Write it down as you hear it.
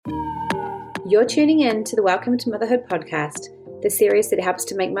You're tuning in to the Welcome to Motherhood podcast, the series that helps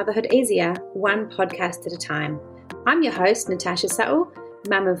to make motherhood easier, one podcast at a time. I'm your host, Natasha Suttle,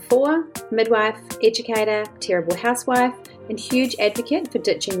 mum of four, midwife, educator, terrible housewife, and huge advocate for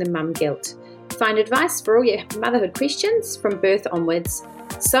ditching the mum guilt. Find advice for all your motherhood questions from birth onwards.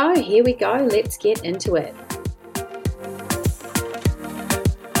 So here we go, let's get into it.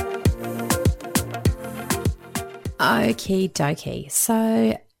 Okie dokie.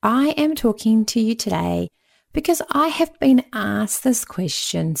 So I am talking to you today because I have been asked this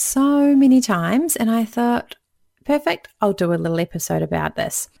question so many times and I thought, perfect, I'll do a little episode about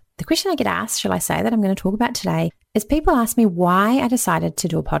this. The question I get asked, shall I say, that I'm going to talk about today is people ask me why I decided to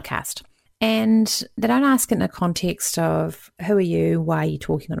do a podcast. And they don't ask it in a context of who are you, why are you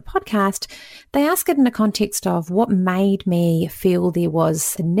talking on a podcast? They ask it in a context of what made me feel there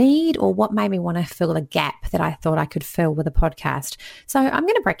was a need or what made me want to fill a gap that I thought I could fill with a podcast. So I'm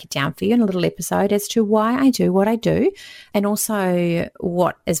going to break it down for you in a little episode as to why I do what I do and also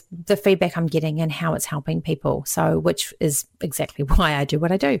what is the feedback I'm getting and how it's helping people. So which is exactly why I do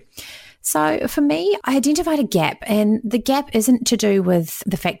what I do. So for me, I identified a gap, and the gap isn't to do with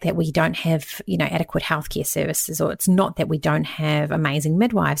the fact that we don't have, adequate healthcare services, or it's not that we don't have amazing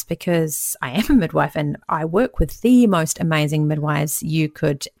midwives, because I am a midwife and I work with the most amazing midwives you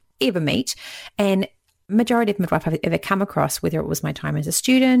could ever meet. And majority of midwife I've ever come across, whether it was my time as a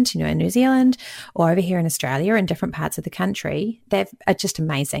student, in New Zealand or over here in Australia in different parts of the country, they are just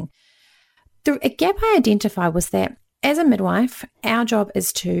amazing. A gap I identified was that as a midwife, our job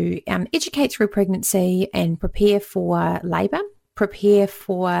is to educate through pregnancy and prepare for labour, prepare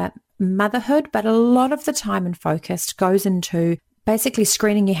for motherhood, but a lot of the time and focus goes into basically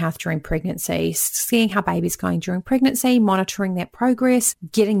screening your health during pregnancy, seeing how baby's going during pregnancy, monitoring that progress,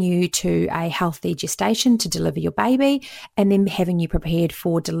 getting you to a healthy gestation to deliver your baby, and then having you prepared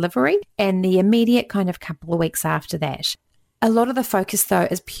for delivery and the immediate kind of couple of weeks after that. A lot of the focus, though,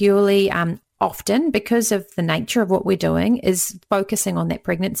 is purely often, because of the nature of what we're doing, is focusing on that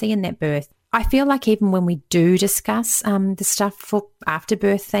pregnancy and that birth. I feel like even when we do discuss the stuff for after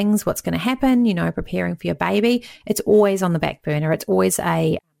birth things, what's going to happen, preparing for your baby, it's always on the back burner. It's always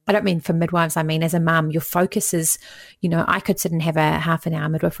I don't mean for midwives, I mean as a mum, your focus is, I could sit and have a half an hour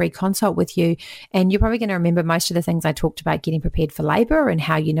midwifery consult with you, and you're probably going to remember most of the things I talked about getting prepared for labour and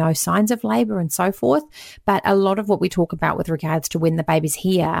how signs of labour and so forth. But a lot of what we talk about with regards to when the baby's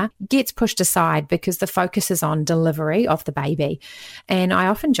here gets pushed aside because the focus is on delivery of the baby. And I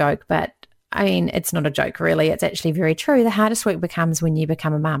often joke, but I mean, it's not a joke really, it's actually very true. The hardest work becomes when you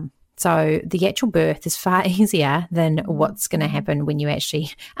become a mum. So the actual birth is far easier than what's going to happen when you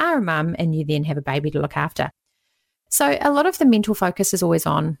actually are a mum and you then have a baby to look after. So a lot of the mental focus is always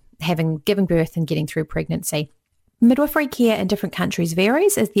on giving birth and getting through pregnancy. Midwifery care in different countries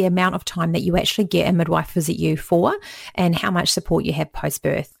varies as the amount of time that you actually get a midwife visit you for and how much support you have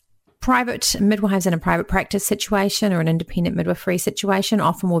post-birth. Private midwives in a private practice situation or an independent midwifery situation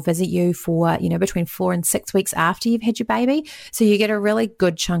often will visit you for, between 4 and 6 weeks after you've had your baby. So you get a really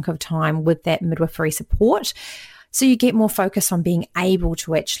good chunk of time with that midwifery support. So you get more focus on being able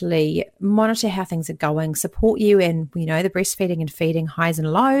to actually monitor how things are going, support you in, the breastfeeding and feeding highs and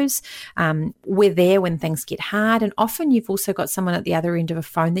lows. We're there when things get hard. And often you've also got someone at the other end of a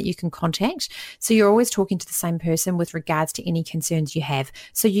phone that you can contact. So you're always talking to the same person with regards to any concerns you have.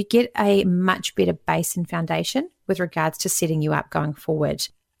 So you get a much better base and foundation with regards to setting you up going forward.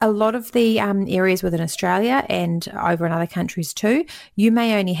 A lot of the areas within Australia and over in other countries too, you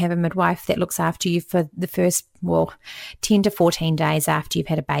may only have a midwife that looks after you for the first, 10 to 14 days after you've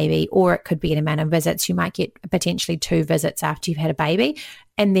had a baby, or it could be an amount of visits. You might get potentially 2 visits after you've had a baby,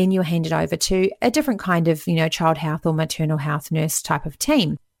 and then you're handed over to a different kind of, child health or maternal health nurse type of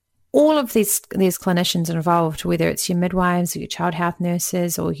team. All of these clinicians involved, whether it's your midwives or your child health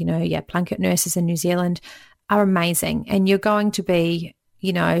nurses or, your Plunket nurses in New Zealand, are amazing. And you're going to be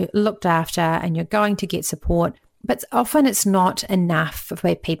looked after and you're going to get support. But often it's not enough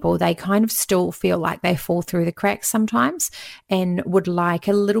for people. They kind of still feel like they fall through the cracks sometimes and would like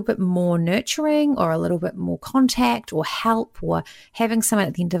a little bit more nurturing or a little bit more contact or help or having someone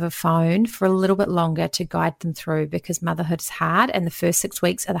at the end of a phone for a little bit longer to guide them through, because motherhood is hard and the first 6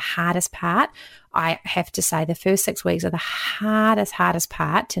 weeks are the hardest part. I have to say the first 6 weeks are the hardest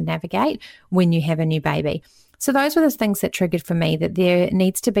part to navigate when you have a new baby. So those were the things that triggered for me that there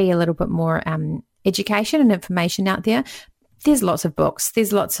needs to be a little bit more education and information out there. there's lots of books.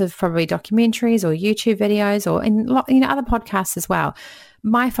 There's lots of probably documentaries or YouTube videos or other podcasts as well.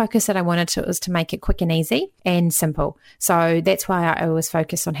 My focus that I wanted to was to make it quick and easy and simple. So that's why I always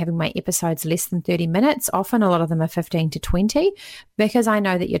focus on having my episodes less than 30 minutes. Often a lot of them are 15 to 20 because I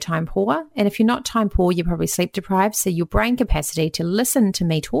know that you're time poor. And if you're not time poor, you're probably sleep deprived. So your brain capacity to listen to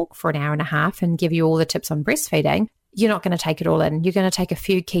me talk for an hour and a half and give you all the tips on breastfeeding, you're not going to take it all in. You're going to take a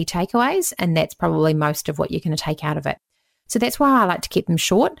few key takeaways, and that's probably most of what you're going to take out of it. So that's why I like to keep them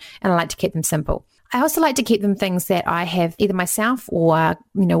short and I like to keep them simple. I also like to keep them things that I have either myself or,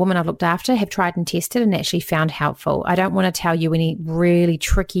 women I've looked after have tried and tested and actually found helpful. I don't want to tell you any really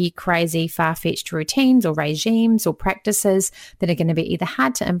tricky, crazy, far-fetched routines or regimes or practices that are going to be either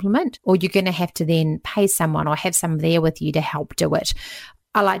hard to implement or you're going to have to then pay someone or have someone there with you to help do it.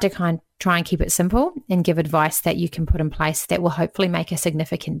 I like to try and keep it simple and give advice that you can put in place that will hopefully make a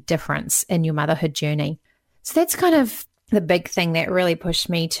significant difference in your motherhood journey. So that's kind of the big thing that really pushed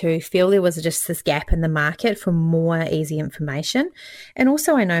me to feel there was just this gap in the market for more easy information. And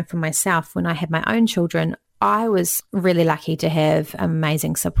also I know for myself, when I had my own children, I was really lucky to have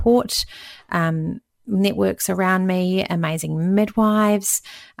amazing support, networks around me, amazing midwives,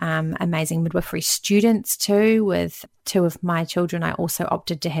 amazing midwifery students too. With 2 of my children, I also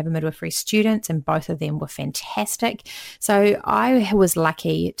opted to have a midwifery student and both of them were fantastic. So I was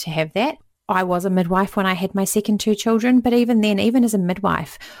lucky to have that. I was a midwife when I had my second 2 children, but even then, even as a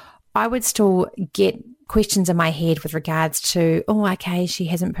midwife, I would still get questions in my head with regards to, oh, okay, she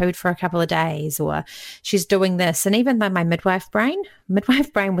hasn't pooed for a couple of days or she's doing this. And even though my midwife brain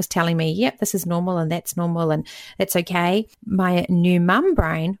was telling me, yep, this is normal and that's okay. My new mum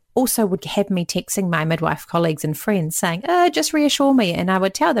brain also would have me texting my midwife colleagues and friends saying, just reassure me. And I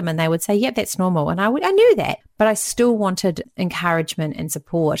would tell them and they would say, yep, that's normal. And I knew that, but I still wanted encouragement and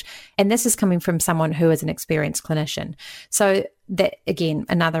support. And this is coming from someone who is an experienced clinician. So that, again,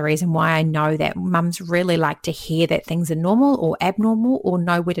 another reason why I know that mums really like to hear that things are normal or abnormal or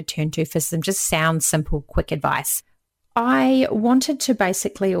know where to turn to for some just sound, simple, quick advice. I wanted to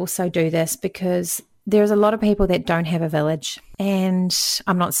basically also do this because there's a lot of people that don't have a village, and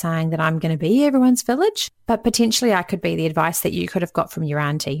I'm not saying that I'm going to be everyone's village, but potentially I could be the advice that you could have got from your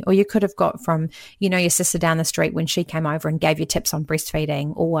auntie, or you could have got from, your sister down the street when she came over and gave you tips on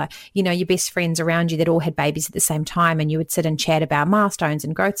breastfeeding, or, your best friends around you that all had babies at the same time and you would sit and chat about milestones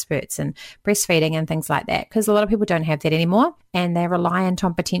and growth spurts and breastfeeding and things like that, because a lot of people don't have that anymore and they're reliant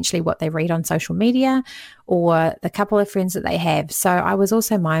on potentially what they read on social media or the couple of friends that they have. So I was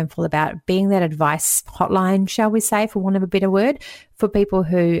also mindful about being that advice hotline, shall we say, for want of a better word, for people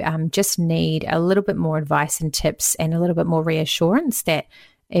who just need a little bit more advice and tips and a little bit more reassurance that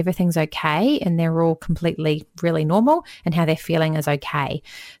everything's okay and they're all completely really normal and how they're feeling is okay.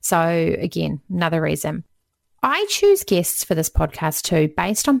 So again, another reason. I choose guests for this podcast too,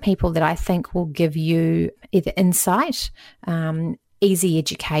 based on people that I think will give you either insight, easy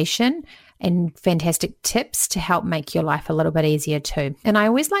education, and fantastic tips to help make your life a little bit easier too. And I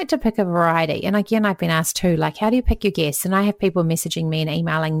always like to pick a variety. And again, I've been asked too, like, how do you pick your guests? And I have people messaging me and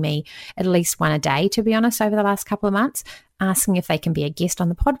emailing me at least one a day, to be honest, over the last couple of months, asking if they can be a guest on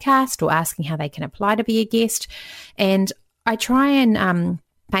the podcast or asking how they can apply to be a guest. And I try and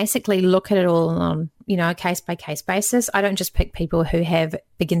basically look at it all on, a case-by-case basis. I don't just pick people who have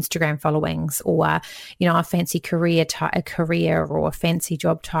big Instagram followings or, a fancy career or a fancy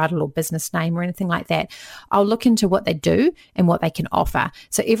job title or business name or anything like that. I'll look into what they do and what they can offer.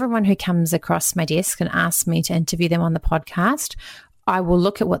 So everyone who comes across my desk and asks me to interview them on the podcast, I will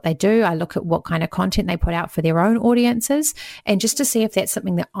look at what they do. I look at what kind of content they put out for their own audiences, and just to see if that's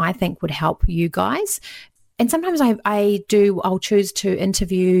something that I think would help you guys. And sometimes I'll choose to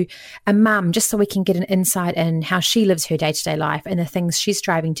interview a mum just so we can get an insight in how she lives her day-to-day life and the things she's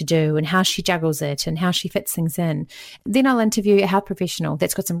striving to do and how she juggles it and how she fits things in. Then I'll interview a health professional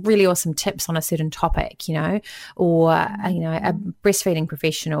that's got some really awesome tips on a certain topic, or, a breastfeeding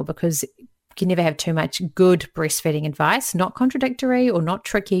professional, because you can never have too much good breastfeeding advice, not contradictory or not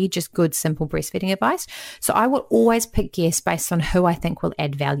tricky, just good, simple breastfeeding advice. So I will always pick guests based on who I think will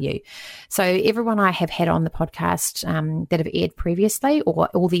add value. So everyone I have had on the podcast that have aired previously, or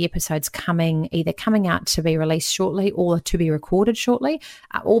all the episodes either coming out to be released shortly or to be recorded shortly,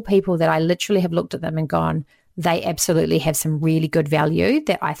 are all people that I literally have looked at them and gone, they absolutely have some really good value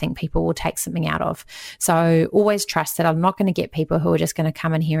that I think people will take something out of. So always trust that I'm not going to get people who are just going to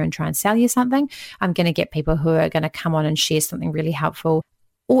come in here and try and sell you something. I'm going to get people who are going to come on and share something really helpful,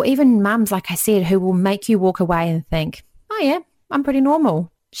 or even mums, like I said, who will make you walk away and think, oh yeah, I'm pretty normal.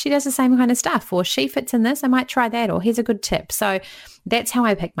 She does the same kind of stuff, or she fits in this, I might try that, or here's a good tip. So that's how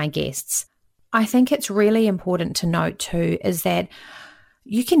I pick my guests. I think it's really important to note too is that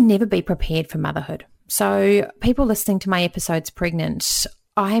you can never be prepared for motherhood. So people listening to my episodes pregnant,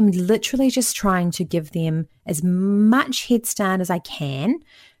 I'm literally just trying to give them as much head start as I can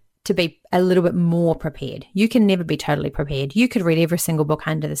to be a little bit more prepared. You can never be totally prepared. You could read every single book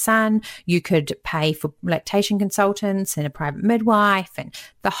under the sun. You could pay for lactation consultants and a private midwife and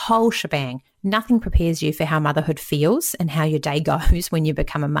the whole shebang. Nothing prepares you for how motherhood feels and how your day goes when you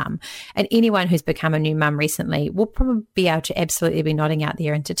become a mum. And anyone who's become a new mum recently will probably be able to absolutely be nodding out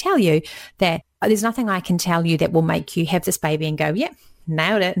there and to tell you that there's nothing I can tell you that will make you have this baby and go, yep,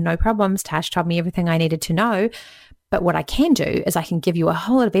 nailed it, no problems. Tash told me everything I needed to know. But what I can do is I can give you a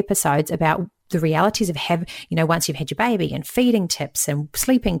whole lot of episodes about the realities of once you've had your baby, and feeding tips and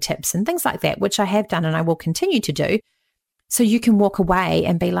sleeping tips and things like that, which I have done and I will continue to do. So you can walk away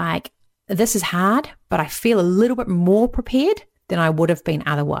and be like, this is hard, but I feel a little bit more prepared than I would have been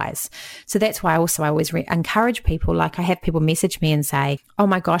otherwise. So that's why I always encourage people. Like, I have people message me and say, oh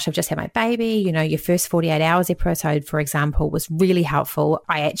my gosh, I've just had my baby. Your first 48 hours episode, for example, was really helpful.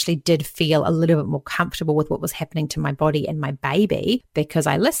 I actually did feel a little bit more comfortable with what was happening to my body and my baby because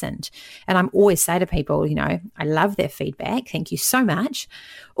I listened. And I'm always say to people, I love their feedback. Thank you so much.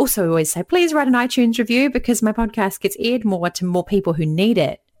 Also, I always say, please write an iTunes review because my podcast gets aired more to more people who need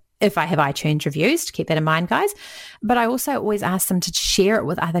it. If I have iTunes reviews, to keep that in mind, guys. But I also always ask them to share it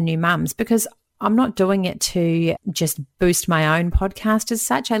with other new mums because I'm not doing it to just boost my own podcast as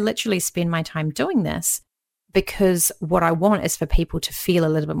such. I literally spend my time doing this because what I want is for people to feel a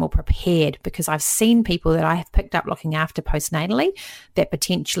little bit more prepared, because I've seen people that I have picked up looking after postnatally that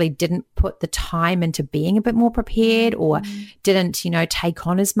potentially didn't put the time into being a bit more prepared or didn't, take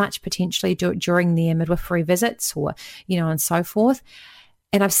on as much potentially during their midwifery visits or, and so forth.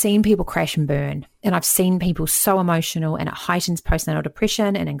 And I've seen people crash and burn, and I've seen people so emotional, and it heightens postnatal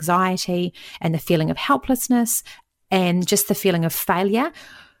depression and anxiety and the feeling of helplessness and just the feeling of failure.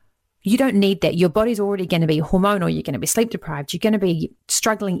 You don't need that. Your body's already going to be hormonal. You're going to be sleep deprived. You're going to be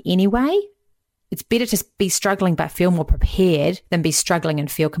struggling anyway. It's better to be struggling but feel more prepared than be struggling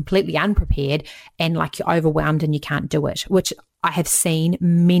and feel completely unprepared and like you're overwhelmed and you can't do it, which I have seen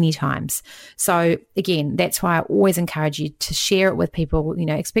many times. So again, that's why I always encourage you to share it with people,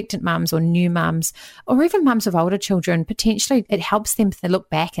 expectant mums or new mums, or even mums of older children. Potentially it helps them to look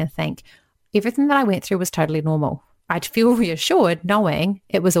back and think, everything that I went through was totally normal. I'd feel reassured knowing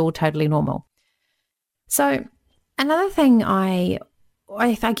it was all totally normal. So another thing I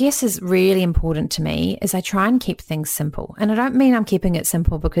guess is really important to me is I try and keep things simple. And I don't mean I'm keeping it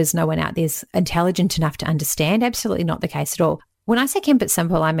simple because no one out there's intelligent enough to understand. Absolutely not the case at all. When I say keep it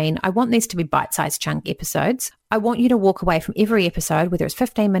simple, I mean I want these to be bite-sized chunk episodes. I want you to walk away from every episode, whether it's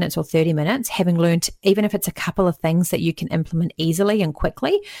 15 minutes or 30 minutes, having learned, even if it's a couple of things that you can implement easily and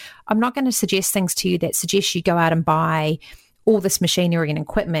quickly. I'm not going to suggest things to you that suggest you go out and buy all this machinery and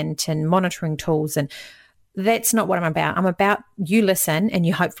equipment and monitoring tools, and that's not what I'm about. I'm about you listen and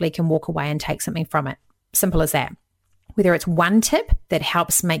you hopefully can walk away and take something from it. Simple as that. Whether it's one tip that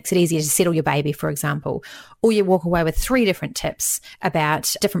makes it easier to settle your baby, for example, or you walk away with 3 different tips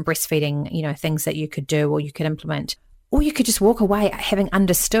about different breastfeeding, things that you could do or you could implement. Or you could just walk away having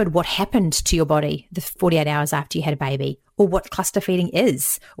understood what happened to your body the 48 hours after you had a baby, or what cluster feeding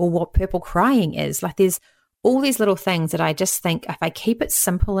is, or what purple crying is. Like, there's all these little things that I just think if I keep it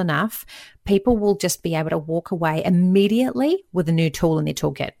simple enough, people will just be able to walk away immediately with a new tool in their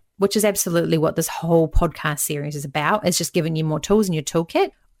toolkit, which is absolutely what this whole podcast series is about, is just giving you more tools in your toolkit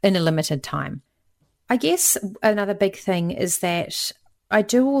in a limited time. I guess another big thing is that I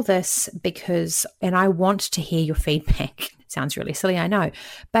do all this because, and I want to hear your feedback. It sounds really silly, I know,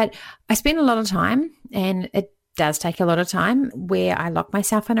 but I spend a lot of time, and it does take a lot of time, where I lock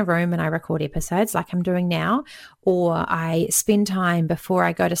myself in a room and I record episodes like I'm doing now, or I spend time before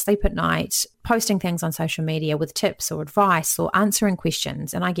I go to sleep at night posting things on social media with tips or advice or answering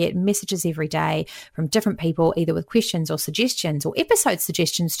questions. And I get messages every day from different people, either with questions or suggestions or episode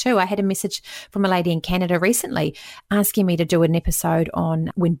suggestions too. I had a message from a lady in Canada recently asking me to do an episode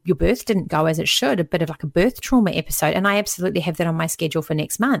on when your birth didn't go as it should, a bit of like a birth trauma episode. And I absolutely have that on my schedule for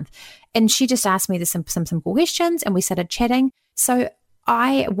next month. And she just asked me some simple questions and we started chatting. So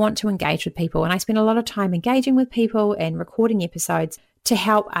I want to engage with people, and I spend a lot of time engaging with people and recording episodes to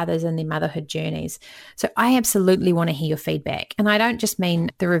help others in their motherhood journeys. So I absolutely want to hear your feedback. And I don't just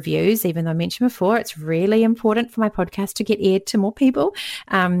mean the reviews, even though I mentioned before, it's really important for my podcast to get aired to more people,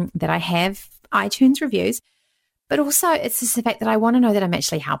 that I have iTunes reviews. But also it's just the fact that I want to know that I'm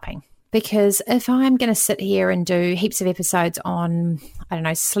actually helping. Because if I'm going to sit here and do heaps of episodes on,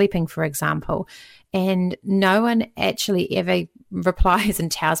 sleeping, for example, and no one actually ever replies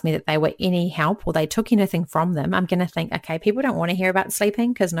and tells me that they were any help or they took anything from them, I'm going to think, okay, people don't want to hear about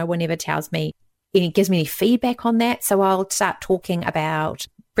sleeping because no one ever tells me, gives me any feedback on that. So I'll start talking about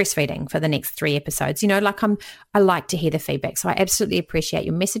breastfeeding for the next 3 episodes. I like to hear the feedback. So I absolutely appreciate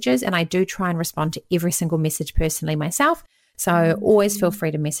your messages, and I do try and respond to every single message personally myself. So always feel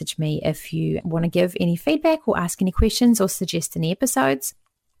free to message me if you want to give any feedback or ask any questions or suggest any episodes.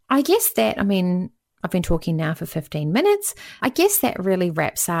 I guess that, I've been talking now for 15 minutes. I guess that really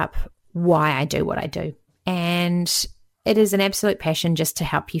wraps up why I do what I do. And it is an absolute passion just to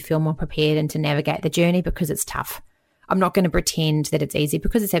help you feel more prepared and to navigate the journey, because it's tough. I'm not going to pretend that it's easy,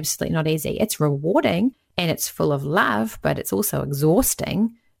 because it's absolutely not easy. It's rewarding and it's full of love, but it's also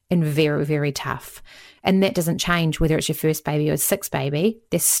exhausting and very, very tough. And that doesn't change whether it's your first baby or sixth baby.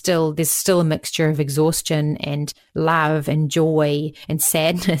 There's still a mixture of exhaustion and love and joy and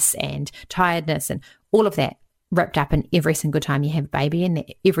sadness and tiredness and all of that wrapped up in every single time you have a baby and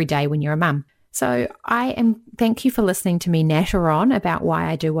every day when you're a mum. So thank you for listening to me natter on about why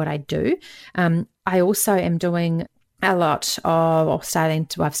I do what I do. I also am doing a lot of,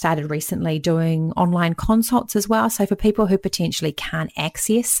 I've started recently doing online consults as well. So for people who potentially can't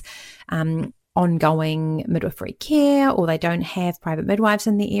access ongoing midwifery care, or they don't have private midwives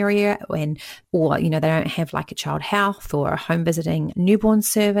in the area, or they don't have like a child health or a home visiting newborn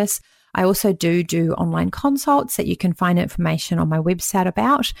service, I also do online consults that you can find information on my website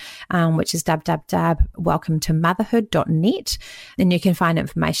about, which is www.welcometomotherhood.net. And you can find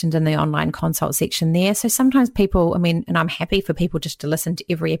information in the online consult section there. So sometimes people, and I'm happy for people just to listen to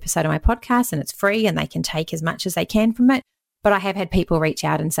every episode of my podcast, and it's free and they can take as much as they can from it. But I have had people reach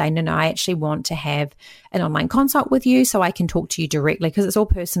out and say, no, I actually want to have an online consult with you so I can talk to you directly, because it's all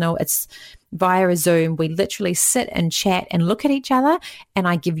personal. It's via a Zoom. We literally sit and chat and look at each other, and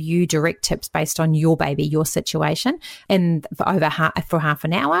I give you direct tips based on your baby, your situation, and for half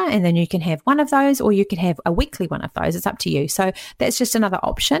an hour. And then you can have one of those, or you could have a weekly one of those. It's up to you. So that's just another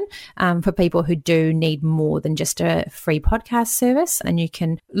option for people who do need more than just a free podcast service. And you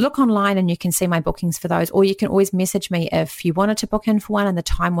can look online and you can see my bookings for those, or you can always message me if you wanted to book in for one and the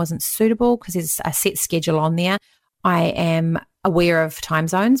time wasn't suitable, because there's a set schedule on there. I am aware of time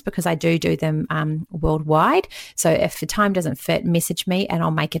zones because I do them worldwide. So if the time doesn't fit, message me and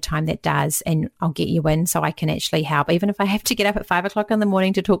I'll make a time that does, and I'll get you in so I can actually help. Even if I have to get up at 5 o'clock in the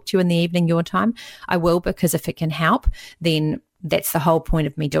morning to talk to you in the evening, your time, I will, because if it can help, then that's the whole point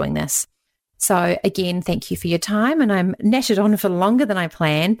of me doing this. So again, thank you for your time, and I'm nattered on for longer than I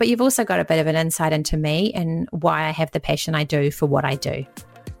planned, but you've also got a bit of an insight into me and why I have the passion I do for what I do.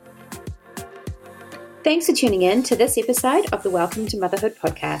 Thanks for tuning in to this episode of the Welcome to Motherhood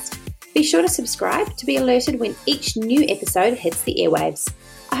podcast. Be sure to subscribe to be alerted when each new episode hits the airwaves.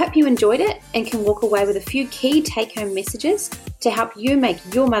 I hope you enjoyed it and can walk away with a few key take-home messages to help you make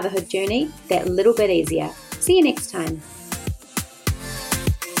your motherhood journey that little bit easier. See you next time.